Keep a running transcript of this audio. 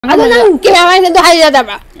Ano nang kaya na to hay da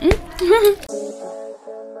ba?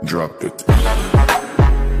 Drop it.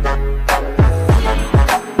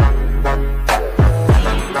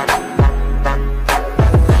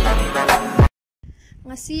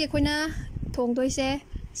 Ngasi akoina thongdoise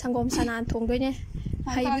sangom sanan thongdoine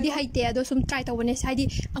haibudi haite ado sum try tawone saidi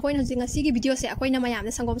akoina hojing ngasi gi video se akoina mayam na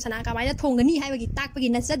sangom sanan ka baina thongani haibagi takpagi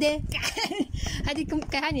nasade haidi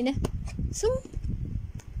kai hani ne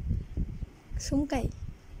sum kai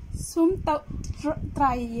sum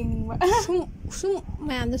try yeng ba sum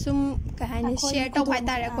mayam na sum kai hani share taw pai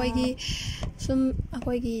tare akoigi sum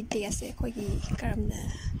akoigi tese akoigi karamna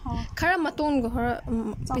karam matong go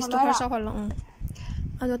pisto har sa holong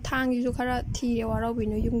ado thang yu khara thi waro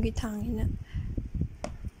binu yum gi thang ina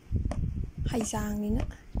hai sang ina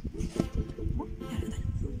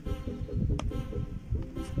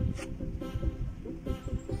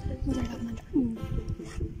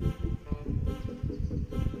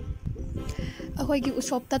akhoi gi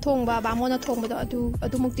usop ta thong ba ba mona thong ba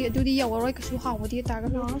adu mukti adu di yawaroi ka su hawdi ta ga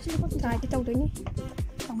try ti taw doini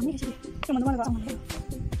tamani si tamani ba tamani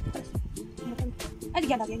adi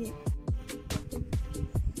ga da ge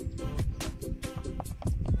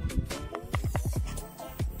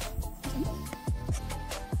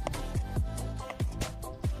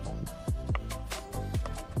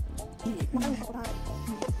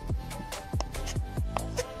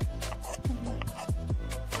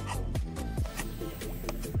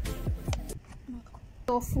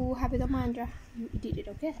tofu have the mandra you did it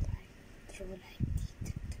okay throw like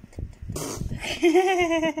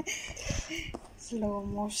slow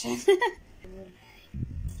motion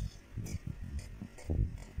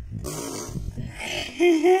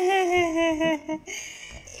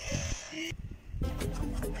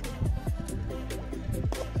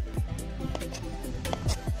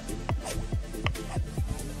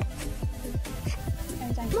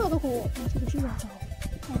nó có hồ cái gì vậy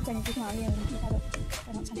dành cái nào liền thì sao được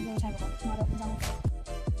nó chẳng bao giờ mà được răng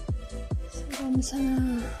sangom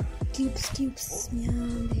sana tubes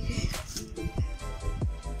miam de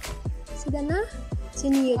sidana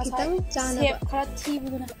chini kitang chana sep khara thi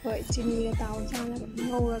bu na hoi chini ga taw chana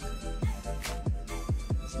ngora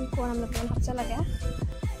si ko nam la ban hap chala ga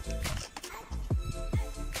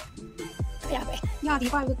ya be ya di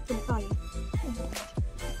ba lu tu tai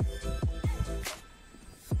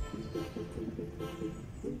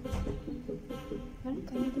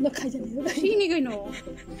nó khai chân nữa shi ni gai no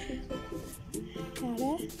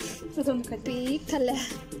ada betul kan pik thale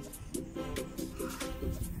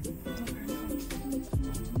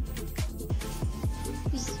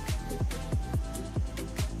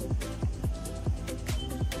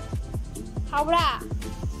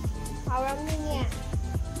haura ni nha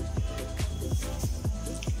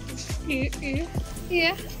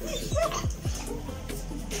iya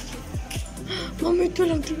mami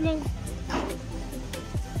tulang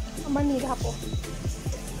Mani hapo.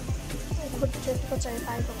 Ko chai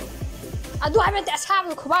pai ko. Adu ai me ta sa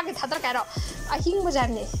bu khuba ke thadar ka ro. A hing bazar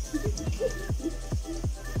ne.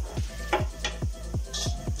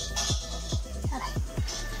 Arai.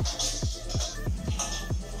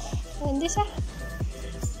 Endi sa?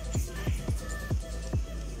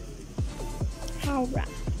 Haura.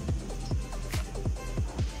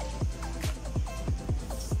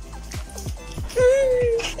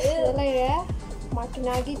 Lai re.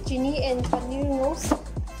 Martinagi chini and paneer rolls.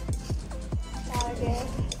 Okay.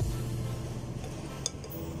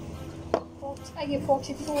 I get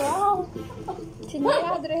 42. Wow. Chini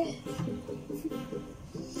adre.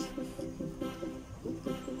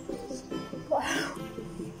 Wow.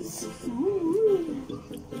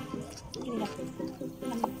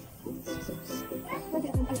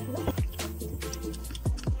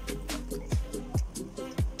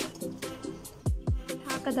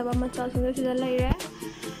 Kadaba machal sing sida laire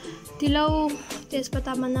tilau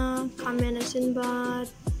tespata mana kamen asinba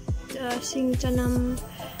sing chanam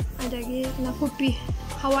adagi nakupi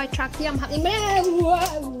hawai truck yam happening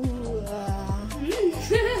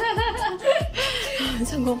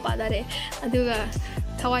sangom padare aduga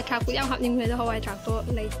hawai truck yam happening me hawai truck to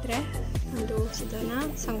laitre adu sidana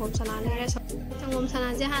sangom sana laire sangom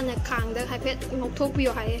sana je hana khang da haipet ngokthok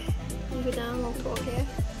piyo hai aduda ngokthok ke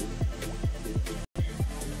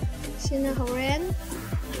sina horen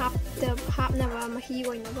hap na ba mahi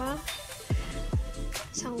oina ba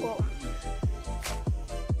sangom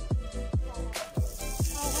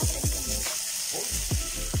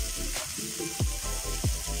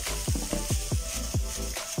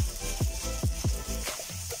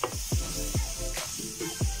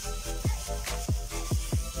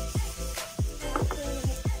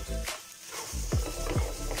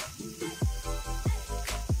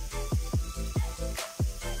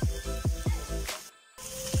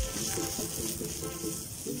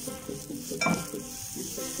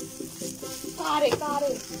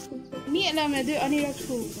Kare. Ni alam na do ani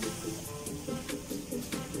raksu.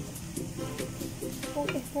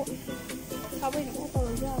 Okay. Sabi ko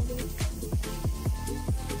talaga.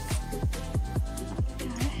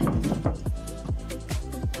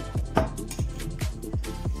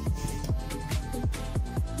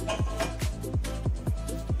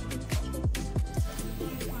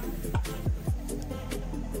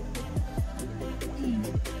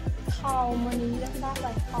 How many that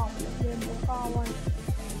like how the one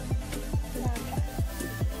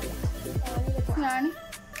Yani.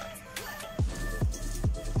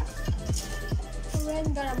 Ren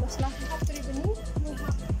garam masala hapri bani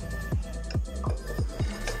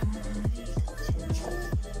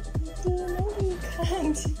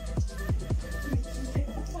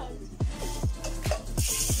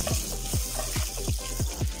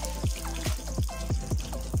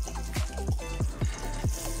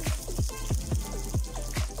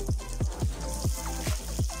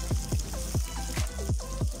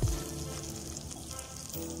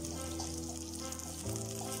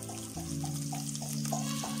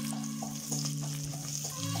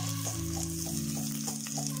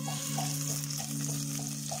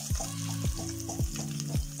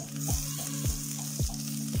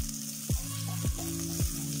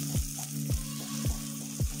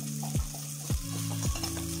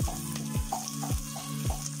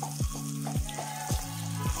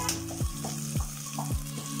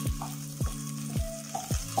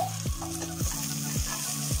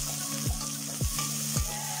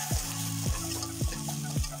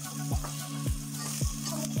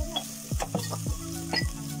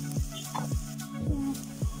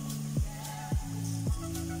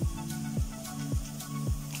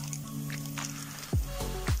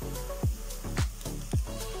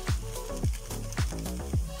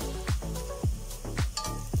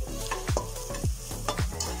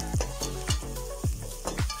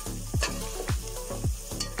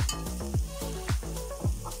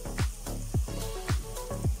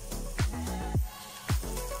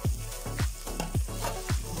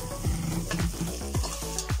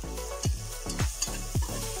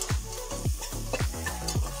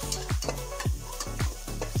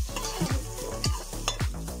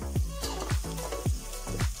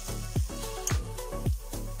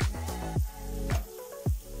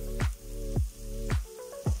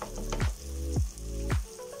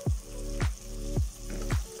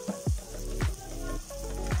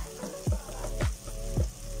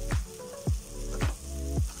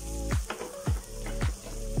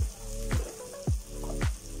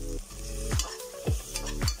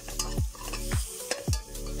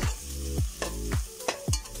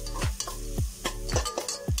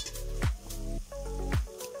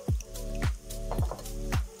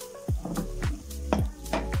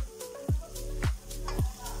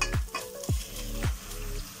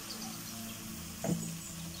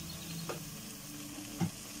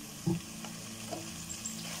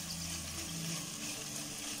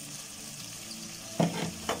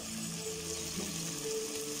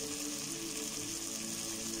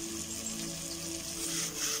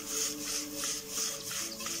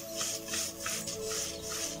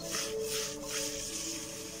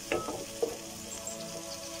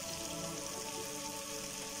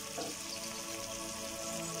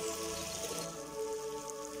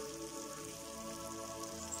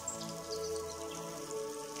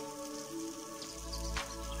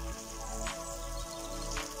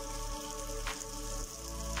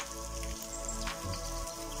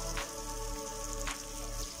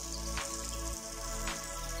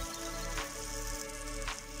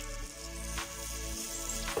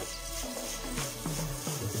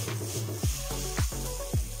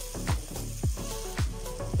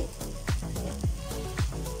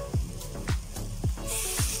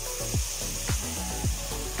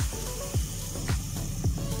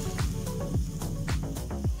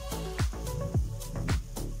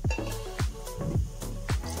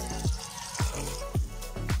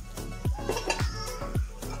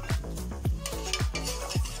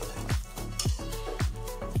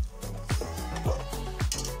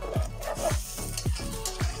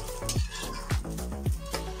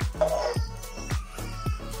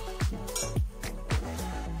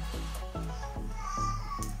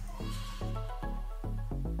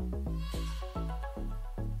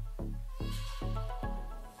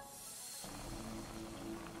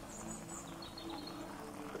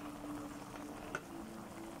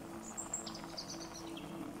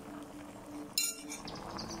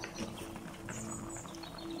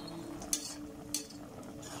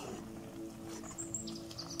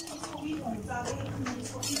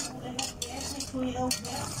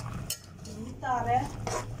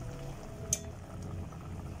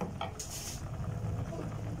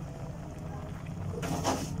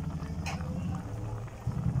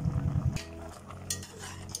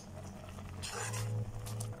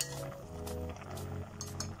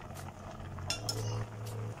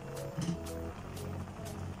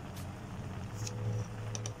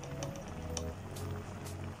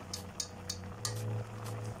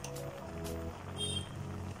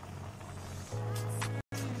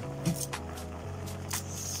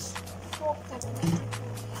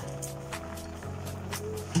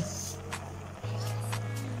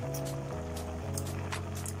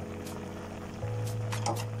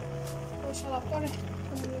loisalaptore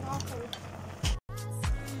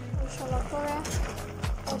loisalaptore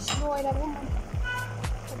loirabumman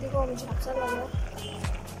fadigomse hapchalaga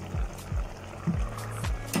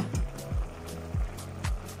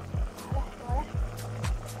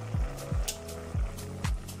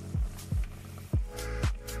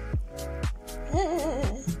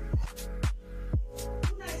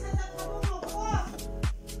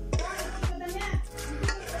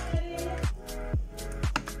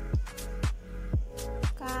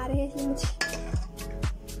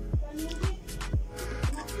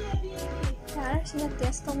sini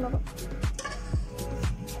tes tong lo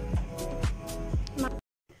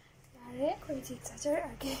yare koi ji chajar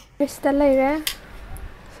age besta lai re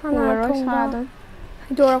sana thongba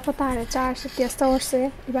dora ko tare char se test tawse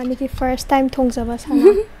ibani ki first time thongjaba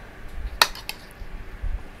sana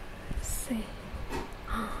se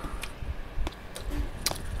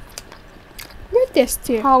ne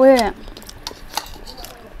test ye hawe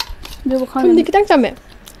du khang tum dik tang chame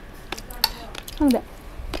khang de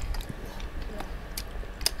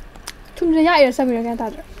tumse ya ira samira kan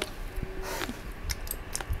tadra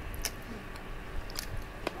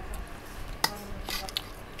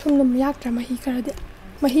tumdum yaktra mahi karade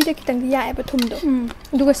mahi de kitang ya eba tumdo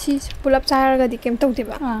duga si pulap charaga di kem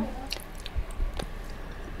tawdeba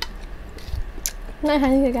nai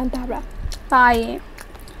hani kan tabra tai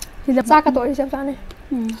sida chaka to ri chane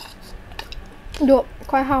do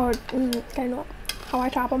koi hawar kaino hawai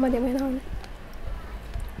trapa ma de me na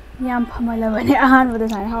yam phamala bane ahanba da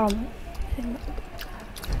sai hawram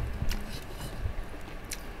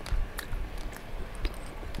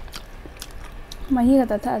mahi ga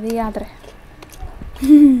ta adi yadre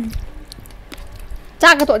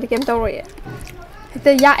chaka to di kem tawroye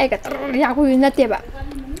hete ya e ga ya ku na te ba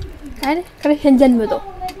ai kare henjan mo do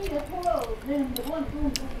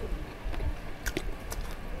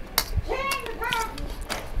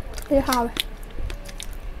e hawe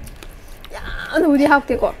ya no di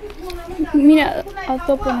hakte ko mina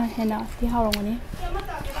atopana hena ti hawramani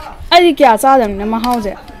adi kya chaadam na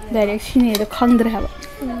mahause direct sine da khangdre haba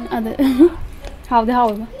ada hawde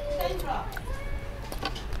hawba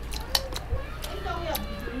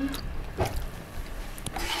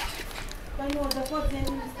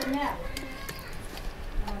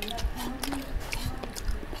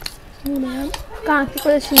kang ki ko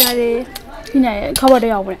sinare ina khabar da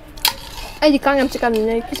yawbre ai di kang am chikam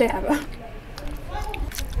ne ki se haba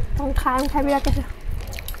kang khai bi ka se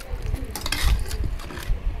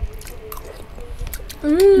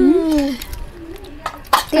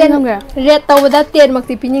ten red tawda ten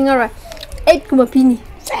makti pininga ra 8 kuma pini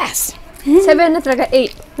fast 7 natraga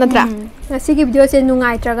 8 natra ngasi video se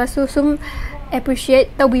nungai traga sum appreciate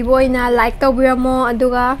tawbibo ina like tawbiramo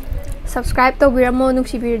aduga subscribe tawbiramo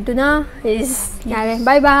nuksibir duna is yare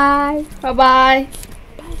bye bye